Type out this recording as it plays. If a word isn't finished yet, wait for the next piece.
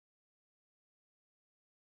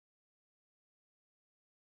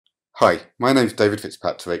Hi, my name is David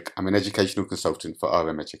Fitzpatrick. I'm an educational consultant for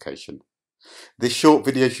RM Education. This short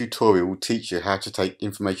video tutorial will teach you how to take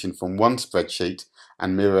information from one spreadsheet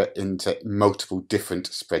and mirror into multiple different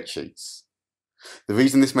spreadsheets. The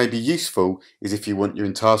reason this may be useful is if you want your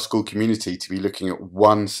entire school community to be looking at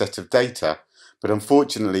one set of data, but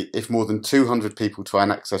unfortunately, if more than 200 people try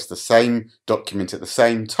and access the same document at the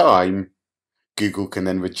same time, Google can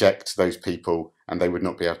then reject those people and they would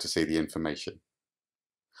not be able to see the information.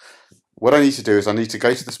 What I need to do is I need to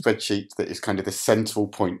go to the spreadsheet that is kind of the central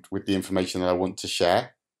point with the information that I want to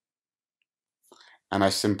share. And I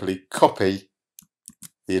simply copy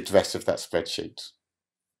the address of that spreadsheet.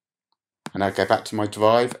 And I go back to my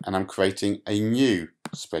drive and I'm creating a new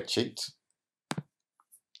spreadsheet.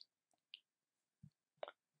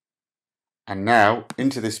 And now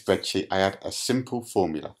into this spreadsheet, I add a simple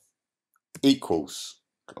formula. Equals,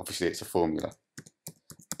 obviously it's a formula.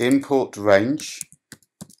 Import range,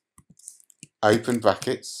 open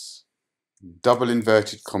brackets, double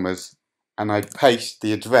inverted commas, and I paste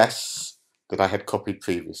the address that I had copied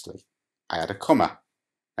previously. I add a comma,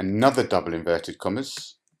 another double inverted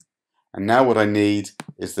commas, and now what I need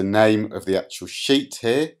is the name of the actual sheet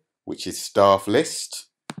here, which is staff list.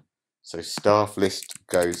 So staff list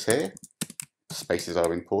goes here. Spaces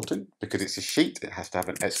are important because it's a sheet, it has to have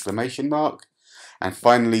an exclamation mark. And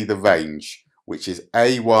finally the range, which is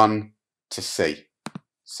A1 to C.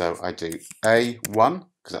 So I do A1,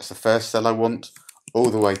 because that's the first cell I want, all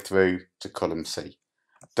the way through to column C.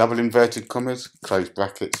 Double inverted commas, close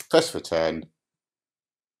brackets, press return,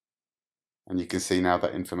 and you can see now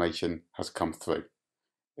that information has come through.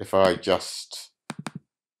 If I just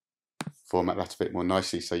format that a bit more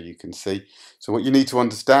nicely so you can see. So what you need to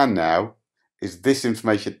understand now is this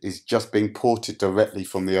information is just being ported directly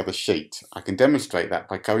from the other sheet. I can demonstrate that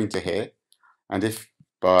by going to here, and if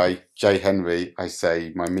by J. Henry I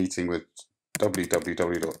say my meeting with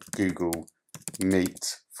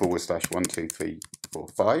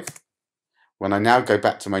www.googlemeet/12345. When I now go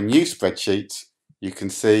back to my new spreadsheet, you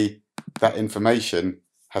can see that information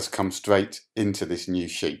has come straight into this new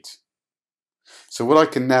sheet. So what I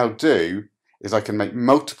can now do is I can make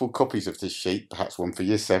multiple copies of this sheet, perhaps one for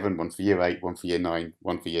year 7, one for year 8, one for year 9,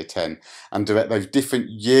 one for year 10, and direct those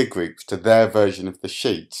different year groups to their version of the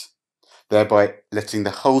sheet, thereby letting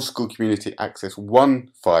the whole school community access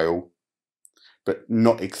one file, but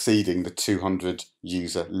not exceeding the 200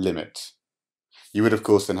 user limit. You would of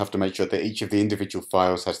course then have to make sure that each of the individual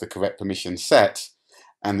files has the correct permission set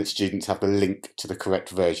and that students have the link to the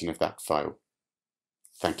correct version of that file.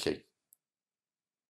 Thank you.